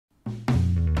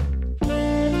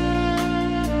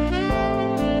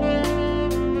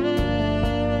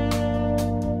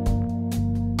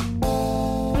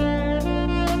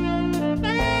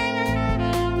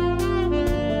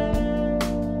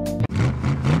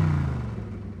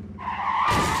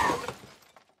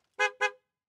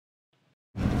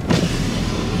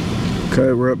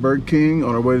Okay, we're at Burger King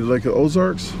on our way to Lake of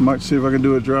Ozarks. Might see if I can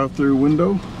do a drive-through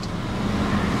window.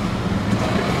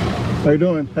 How you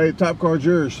doing? Hey, top card's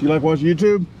yours. You like watching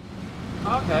YouTube?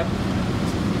 Okay.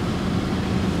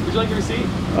 Would you like your receipt?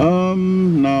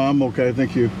 No, I'm okay,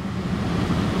 thank you.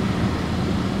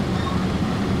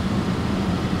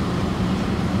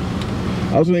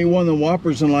 I was gonna eat one of the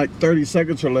Whoppers in like 30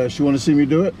 seconds or less. You want to see me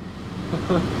do it?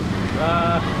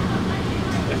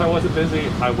 If I wasn't busy,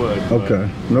 I would. Okay,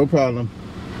 no problem.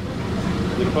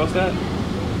 You gonna post that?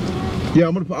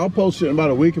 Yeah, I'll post it in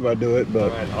about a week if I do it.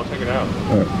 But all right, I'll check it out.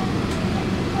 All right.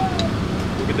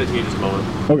 We'll get that to you just a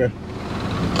moment. Okay.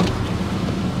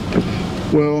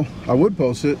 Well, I would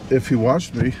post it if you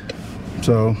watched me.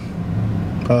 So,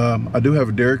 I do have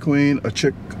a Dairy Queen, a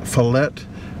Chick-fil-A,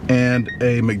 and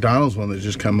a McDonald's one that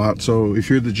just come out. So if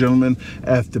you're the gentleman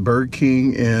at the Burger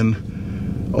King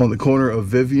on the corner of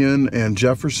Vivian and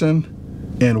Jefferson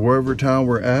and wherever town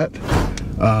we're at,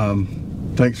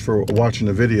 thanks for watching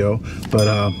the video.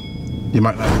 But you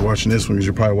might not be watching this one because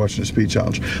you're probably watching the speed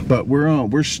challenge. But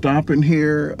we're stopping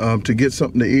here to get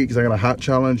something to eat because I got a hot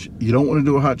challenge. You don't want to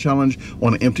do a hot challenge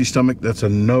on an empty stomach. That's a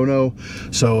no-no.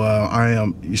 So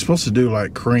you're supposed to do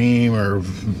like cream or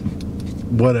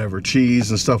whatever, cheese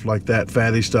and stuff like that,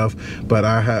 fatty stuff, but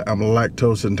I'm a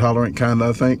lactose intolerant kind,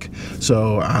 I think,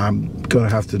 so I'm gonna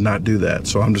have to not do that.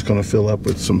 So I'm just gonna fill up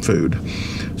with some food.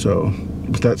 So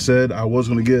with that said, I was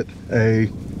gonna get you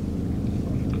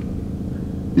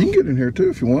can get in here too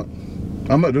if you want.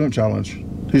 I'm not doing a challenge.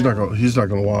 He's not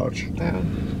gonna watch.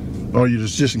 Oh, you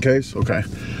just in case? Okay.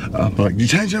 Like, you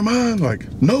change your mind?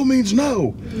 Like, no means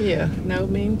no. Yeah, no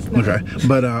means no. Okay,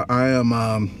 but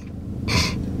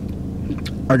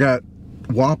I got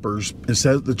Whoppers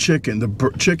instead of the chicken. The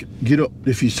chicken,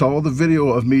 if you saw the video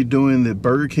of me doing the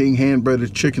Burger King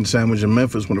hand-breaded chicken sandwich in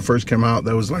Memphis when it first came out,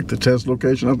 that was like the test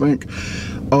location, I think.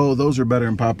 Oh, those are better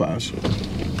than Popeyes.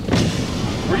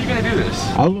 Where are you gonna do this?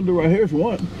 I was gonna do it right here if you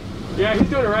want. Yeah, he's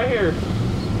doing it right here.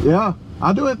 Yeah,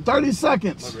 I'll do it in 30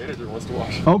 seconds. My manager wants to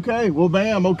watch. Okay, well,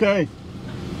 bam, okay.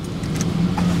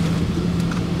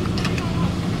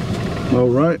 All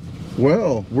right,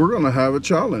 well, we're gonna have a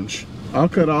challenge. I'll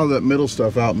cut all that middle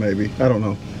stuff out maybe. I don't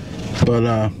know. But,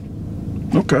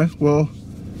 okay. Well,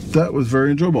 that was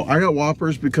very enjoyable. I got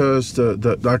Whoppers because,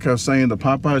 like I was saying, the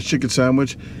Popeyes chicken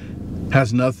sandwich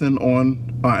has nothing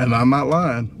on, and I'm not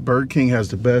lying, Burger King has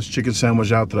the best chicken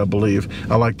sandwich out that I believe.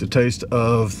 I like the taste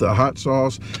of the hot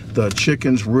sauce. The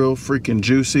chicken's real freaking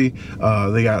juicy.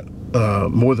 They got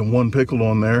more than one pickle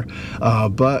on there.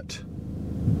 But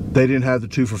they didn't have the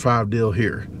 2 for $5 deal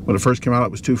here. When it first came out,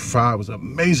 it was 2 for $5. It was an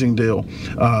amazing deal.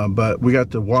 But we got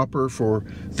the Whopper for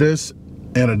this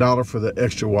and $1 for the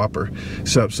extra Whopper.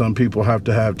 Except some people have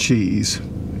to have cheese.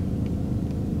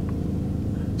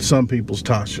 Some people's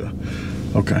Tasha.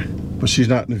 Okay, but she's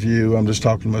not in the view. I'm just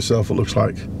talking to myself, it looks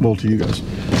like. Well, to you guys.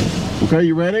 Okay,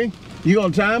 you ready? You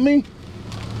gonna time me?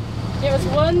 Give us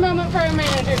 1 moment for our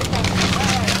manager to come.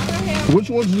 All right, which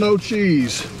one's no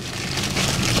cheese?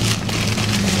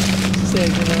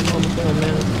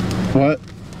 What?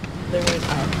 They're waiting.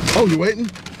 Oh, you waiting?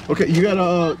 Okay, you got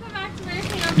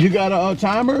a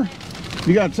timer?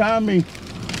 You got to time me.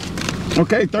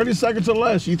 Okay, 30 seconds or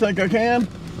less. You think I can?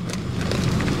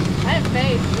 I have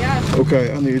faith, yeah.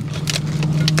 Okay, I need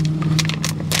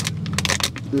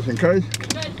just in case.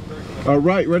 Good. All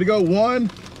right, ready to go?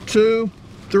 1, 2,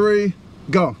 3,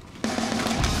 go.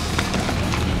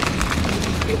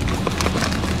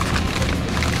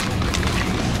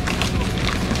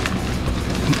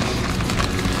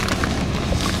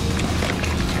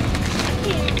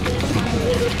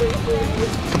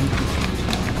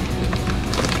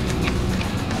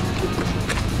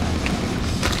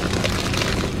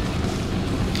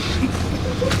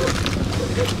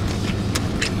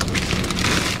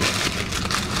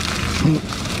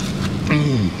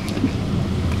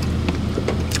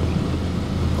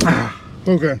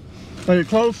 Okay, are you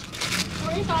close?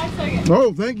 45 seconds.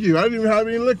 Oh, thank you. I didn't even have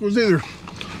any liquids either.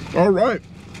 All right.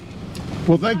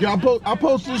 Well, thank you. I'll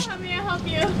post this. How may I help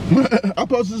you? I'll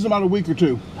post this in about a week or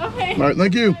 2. Okay. All right,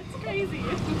 thank you. That's crazy.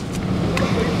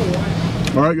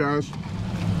 All right, guys.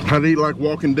 I had to eat like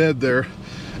Walking Dead there,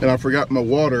 and I forgot my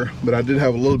water, but I did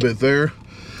have a little bit there.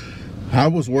 I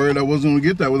was worried I wasn't going to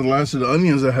get that with the last of the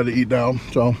onions I had to eat down.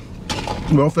 So,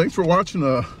 well, thanks for watching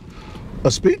a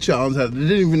speed challenge that I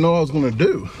didn't even know I was going to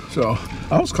do. So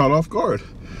I was caught off guard.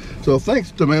 So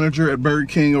thanks to manager at Burger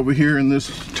King over here in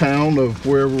this town of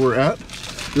wherever we're at.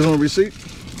 You want a receipt?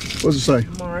 What's it say?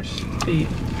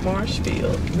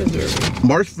 Marshfield, Missouri.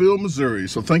 Marshfield, Missouri.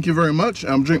 So thank you very much.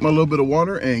 I'm drinking my little bit of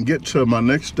water and get to my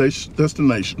next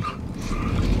destination.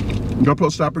 Go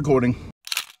stop recording.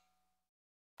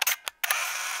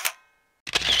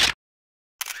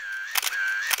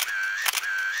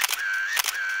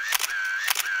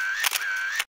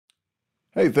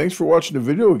 Hey, thanks for watching the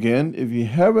video again. If you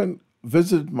haven't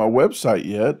visited my website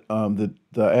yet, the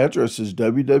address is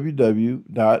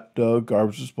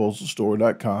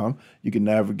www.DaGarbageDisposalStore.com. You can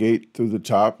navigate through the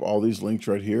top, all these links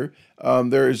right here.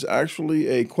 There is actually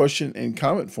a question and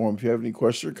comment form. If you have any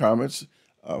questions or comments,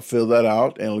 fill that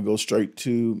out and it'll go straight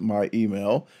to my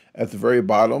email. At the very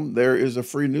bottom, there is a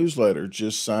free newsletter.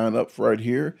 Just sign up right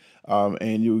here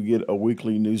and you'll get a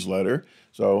weekly newsletter.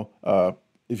 So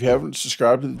if you haven't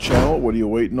subscribed to the channel, what are you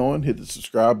waiting on? Hit the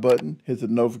subscribe button, hit the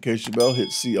notification bell,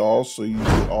 hit see all so you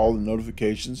get all the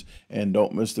notifications and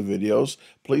don't miss the videos.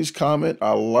 Please comment.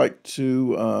 I like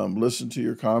to listen to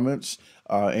your comments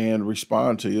and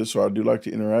respond to you, so I do like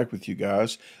to interact with you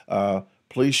guys.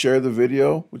 Please share the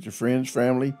video with your friends,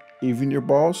 family, even your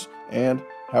boss, and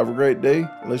have a great day.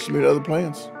 Let's meet other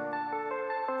plans.